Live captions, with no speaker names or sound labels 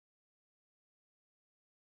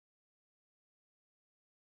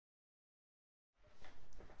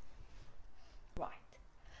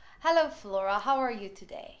Hello, Flora. How are you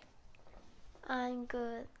today? I'm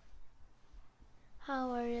good.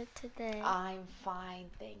 How are you today? I'm fine,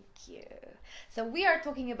 thank you. So we are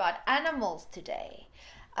talking about animals today.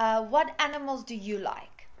 What animals do you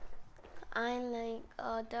like? I like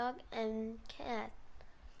a dog and cat.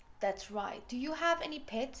 That's right. Do you have any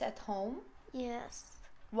pets at home? Yes,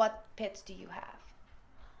 What pets do you have?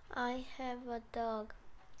 I have a dog.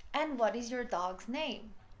 And what is your dog's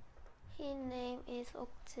name? His name is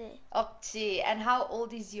Okji. Okji. And how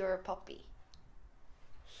old is your puppy?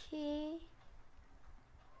 He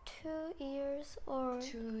 2 years old.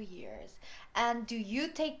 2 years. And do you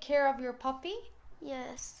take care of your puppy?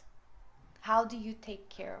 Yes, How do you take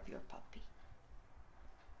care of your puppy?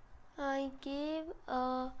 I give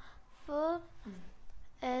food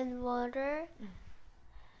and water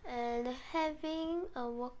and having a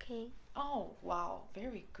walking. Oh, wow.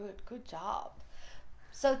 Very good. Good job.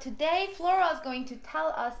 So today, Flora is going to tell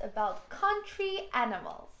us about country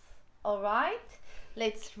animals. All right?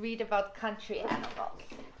 Let's read about country animals.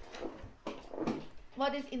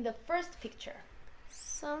 What is in the first picture?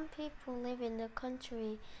 Some people live in the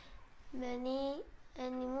country. Many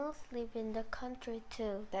animals live in the country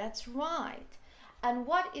too. That's right. And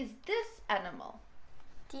what is this animal?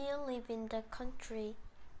 Deer live in the country.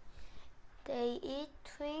 They eat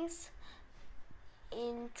twigs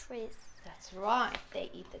in trees. That's right. They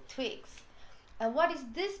eat the twigs. And what is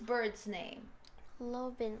this bird's name?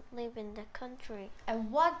 Robin live in the country.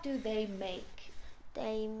 And what do they make?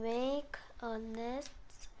 They make a nest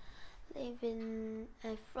living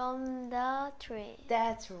from the tree.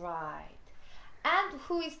 That's right. And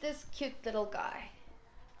who is this cute little guy?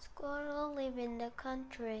 Squirrel live in the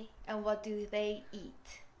country. And what do they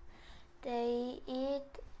eat? They eat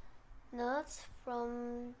nuts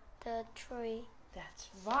from the tree. That's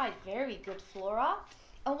right. Very good, Flora.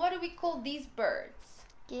 And what do we call these birds?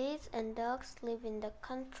 Geese and ducks live in the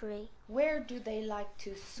country. Where do they like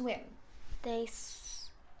to swim? They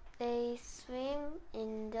swim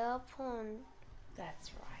in the pond.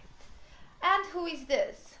 That's right. And who is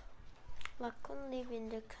this? Raccoon live in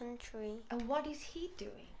the country. And what is he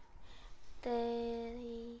doing?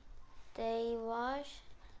 They wash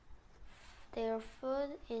their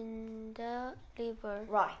food in the river.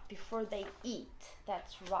 Right, before they eat.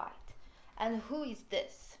 That's right. And who is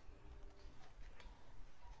this?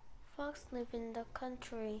 Fox live in the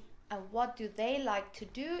country. And what do they like to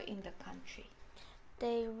do in the country?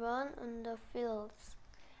 They run on the fields.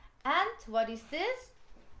 And what is this?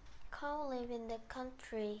 Cow live in the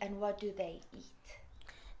country. And what do they eat?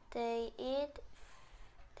 They eat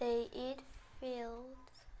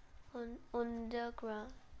fields on the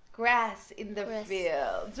ground. Grass in the Grass.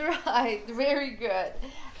 fields. Right, very good.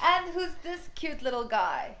 And who's this cute little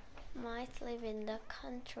guy? Mice live in the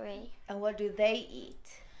country. And what do they eat?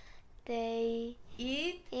 They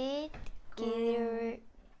Eat eat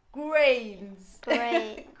grains.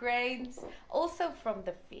 grain. Grains also from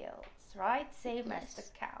the fields, right? Same as Yes. the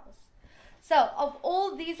cows. So, of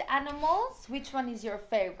all these animals, which one is your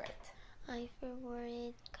favorite? My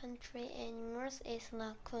favorite country animals is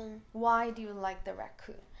raccoon. Why do you like the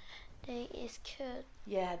raccoon? They is cute.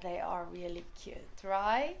 Yeah, they are really cute,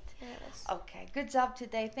 right? Yes. Okay, good job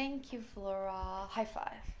today. Thank you, Flora. High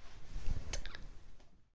five.